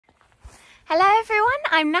Hello everyone,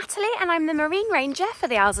 I'm Natalie and I'm the Marine Ranger for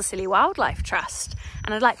the Isles of Scilly Wildlife Trust,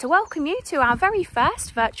 and I'd like to welcome you to our very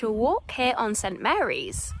first virtual walk here on St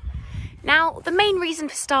Mary's. Now, the main reason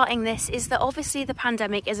for starting this is that obviously the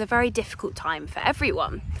pandemic is a very difficult time for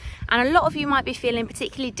everyone, and a lot of you might be feeling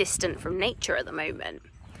particularly distant from nature at the moment.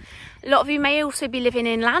 A lot of you may also be living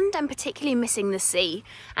inland and particularly missing the sea,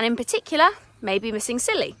 and in particular, maybe missing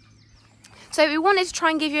Scilly. So we wanted to try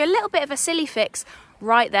and give you a little bit of a Scilly fix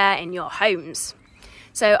right there in your homes.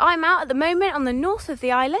 So I'm out at the moment on the north of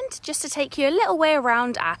the island just to take you a little way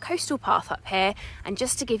around our coastal path up here and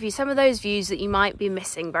just to give you some of those views that you might be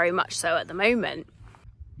missing very much so at the moment.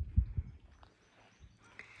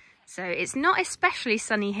 So it's not especially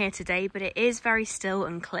sunny here today, but it is very still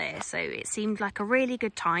and clear, so it seemed like a really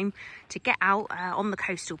good time to get out on the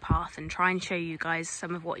coastal path and try and show you guys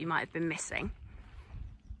some of what you might have been missing.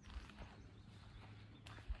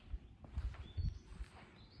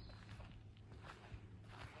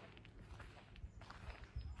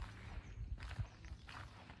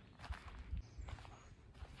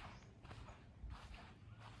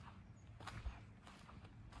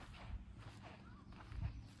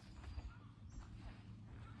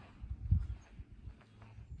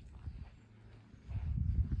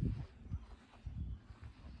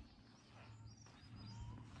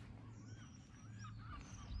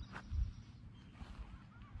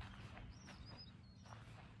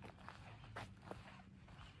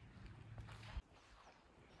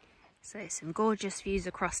 So some gorgeous views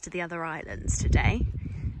across to the other islands today.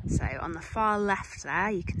 So on the far left there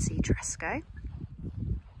you can see Tresco.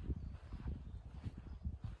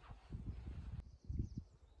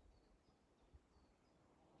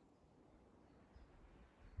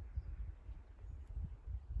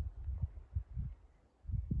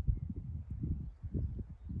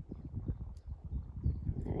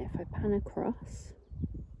 And if I pan across,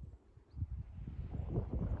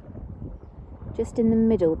 just in the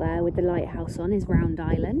middle there with the lighthouse on is Round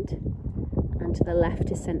Island, and to the left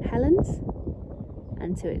is St Helens,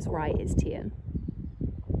 and to its right is Tian.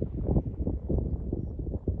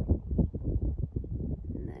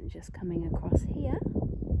 And then just coming across here,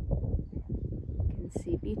 you can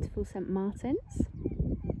see beautiful St Martin's.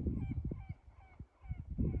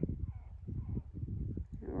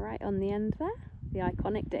 And right on the end there, the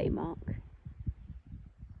iconic day mark.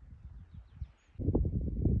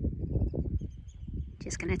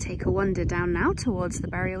 Just going to take a wander down now towards the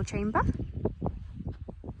burial chamber.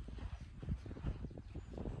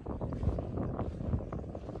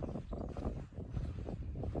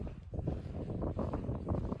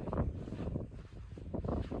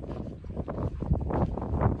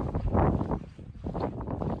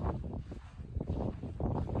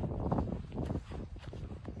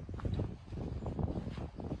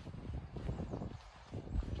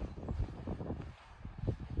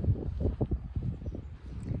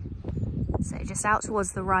 So just out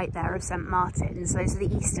towards the right there of St Martin's, those are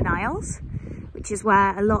the Eastern Isles, which is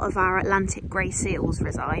where a lot of our Atlantic grey seals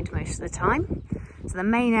reside most of the time. So the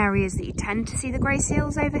main areas that you tend to see the grey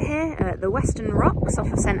seals over here are at the Western Rocks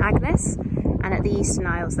off of St Agnes and at the Eastern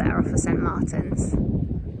Isles there off of St Martin's.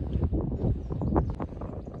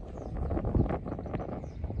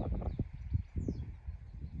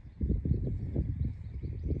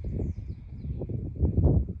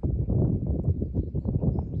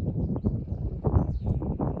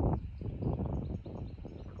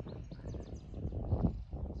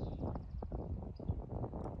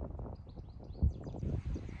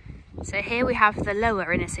 So here we have the lower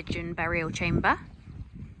Innisidgen burial chamber.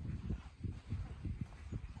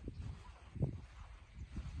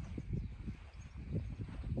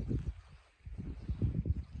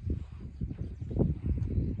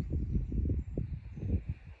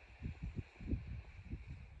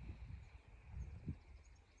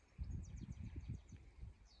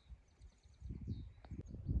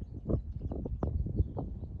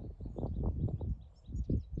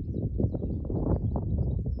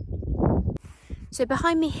 So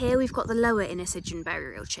behind me here we've got the lower Innisidgen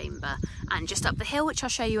burial chamber, and just up the hill, which I'll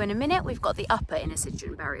show you in a minute, we've got the upper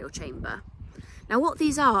Innisidgen burial chamber. Now what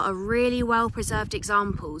these are really well preserved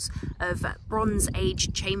examples of Bronze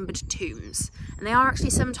Age chambered tombs, and they are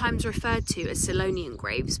actually sometimes referred to as Silonian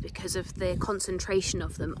graves because of the concentration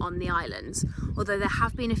of them on the islands, although there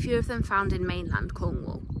have been a few of them found in mainland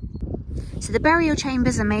Cornwall. So the burial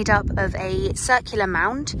chambers are made up of a circular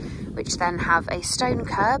mound, which then have a stone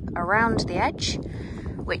curb around the edge,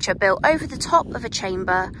 which are built over the top of a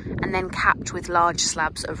chamber and then capped with large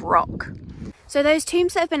slabs of rock. So those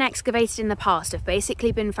tombs that have been excavated in the past have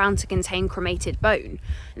basically been found to contain cremated bone.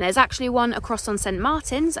 And there's actually one across on St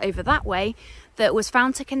Martin's over that way that was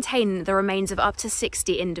found to contain the remains of up to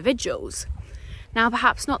 60 individuals. Now,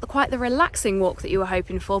 perhaps not quite the relaxing walk that you were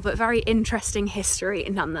hoping for, but very interesting history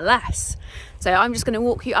nonetheless. So I'm just going to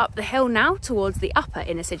walk you up the hill now towards the upper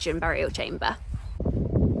Innisidgen burial chamber.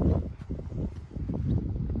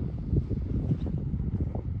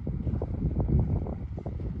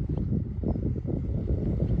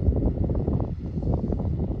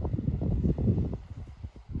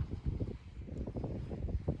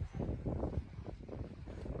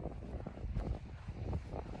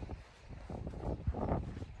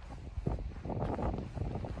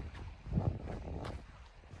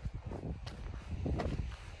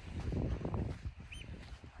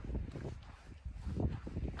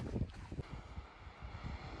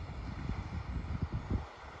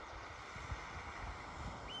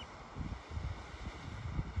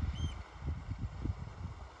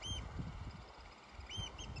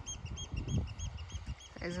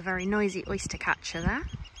 There's a very noisy oystercatcher there.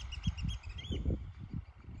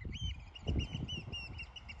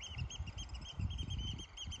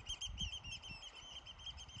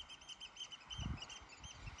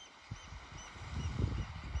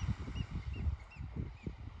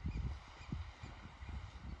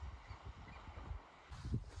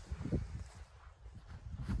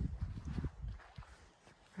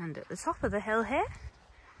 And at the top of the hill here,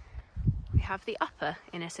 we have the upper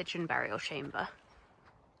Innisidgen burial chamber.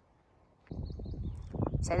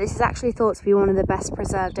 So this is actually thought to be one of the best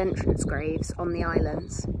preserved entrance graves on the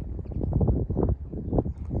islands.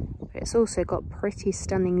 But it's also got pretty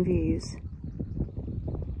stunning views.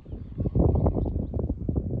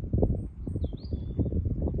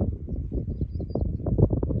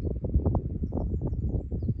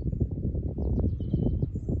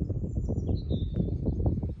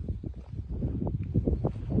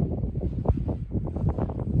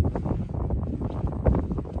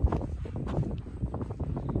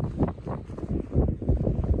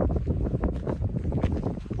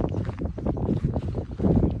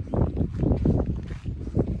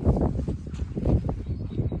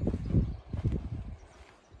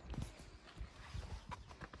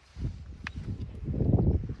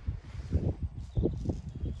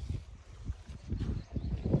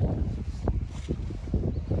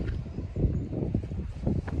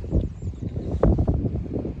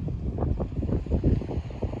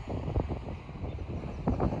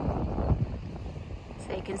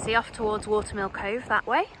 You can see off towards Watermill Cove that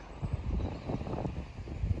way.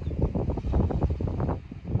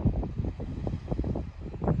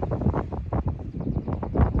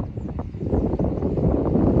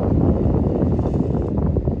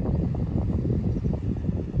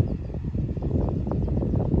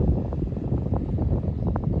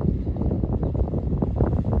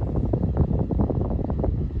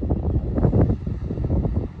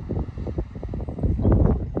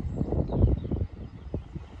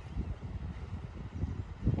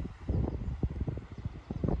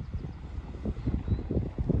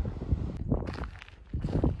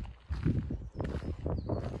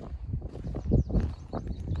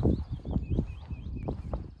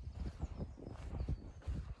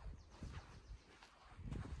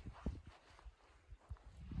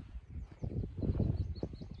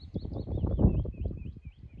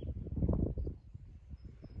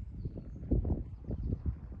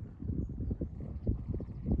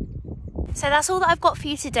 So that's all that I've got for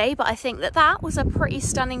you today, but I think that was a pretty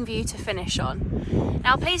stunning view to finish on.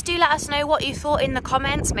 Now please do let us know what you thought in the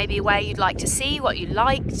comments, maybe where you'd like to see, what you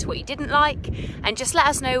liked, what you didn't like, and just let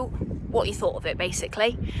us know what you thought of it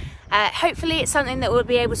basically. Hopefully it's something that we'll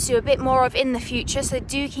be able to do a bit more of in the future, so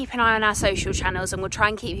do keep an eye on our social channels and we'll try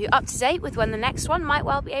and keep you up to date with when the next one might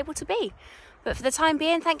well be able to be. But for the time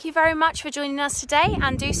being, thank you very much for joining us today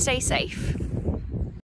and do stay safe.